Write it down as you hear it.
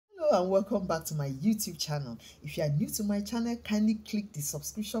Hello and welcome back to my YouTube channel. If you are new to my channel, kindly click the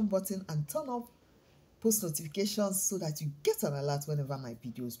subscription button and turn off post notifications so that you get an alert whenever my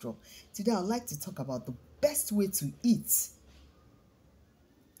videos drop. Today I'd like to talk about the best way to eat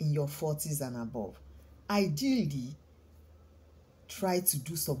in your 40s and above. Ideally, try to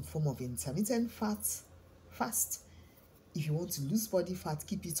do some form of intermittent fast. If you want to lose body fat,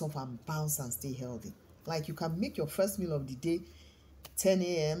 keep it off and bounce and stay healthy. Like you can make your first meal of the day 10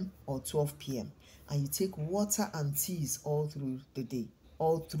 a.m. or 12 p.m. and you take water and teas all through the day,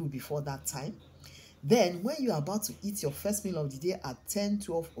 all through before that time. Then when you're about to eat your first meal of the day at 10,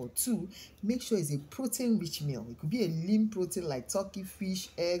 12 or 2, make sure it's a protein-rich meal. It could be a lean protein like turkey, fish,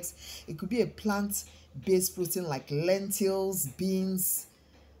 eggs. It could be a plant-based protein like lentils, beans,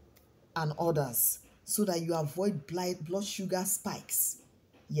 and others, so that you avoid blood sugar spikes.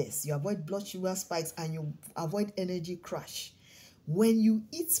 Yes, you avoid blood sugar spikes and you avoid energy crash. When you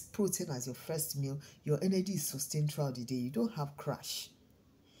eat protein as your first meal, your energy is sustained throughout the day. You don't have crash.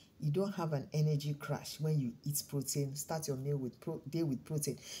 You don't have an energy crash when you eat protein. Start your meal with day with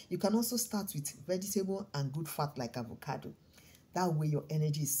protein. You can also start with vegetable and good fat like avocado. That way your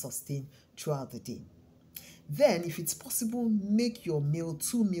energy is sustained throughout the day. Then, if it's possible, make your meal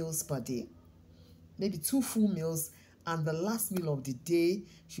 2 meals per day. Maybe 2 full meals, and the last meal of the day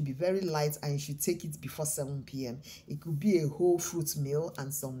should be very light and you should take it before 7 p.m. It could be a whole fruit meal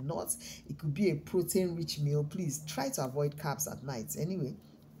and some nuts. It could be a protein-rich meal. Please try to avoid carbs at night. Anyway,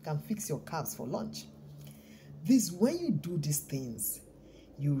 you can fix your carbs for lunch. When you do these things,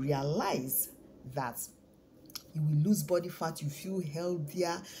 you realize that you will lose body fat, you feel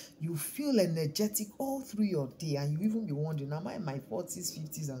healthier, you feel energetic all through your day, and you even be wondering, am I in my 40s,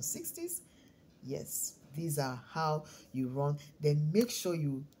 50s, and 60s? Yes, these are how you run. Then make sure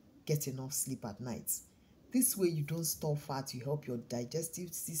you get enough sleep at night. This way you don't store fat, you help your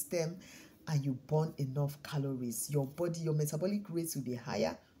digestive system, and you burn enough calories. Your metabolic rates will be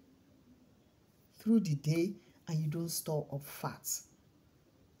higher through the day, and you don't store up fat.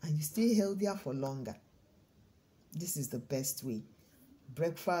 And you stay healthier for longer. This is the best way.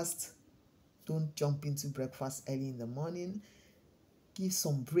 Breakfast, don't jump into breakfast early in the morning. Give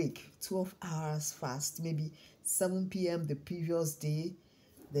some break, 12 hours fast, maybe 7 p.m. the previous day.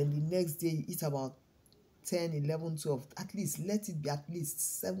 Then the next day you eat about 10, 11, 12. At least let it be at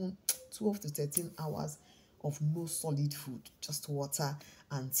least 12 to 13 hours of no solid food, just water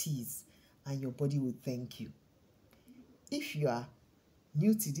and teas, and your body will thank you. If you are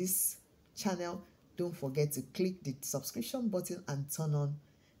new to this channel, don't forget to click the subscription button and turn on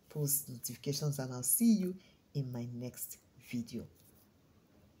post notifications, and I'll see you in my next video.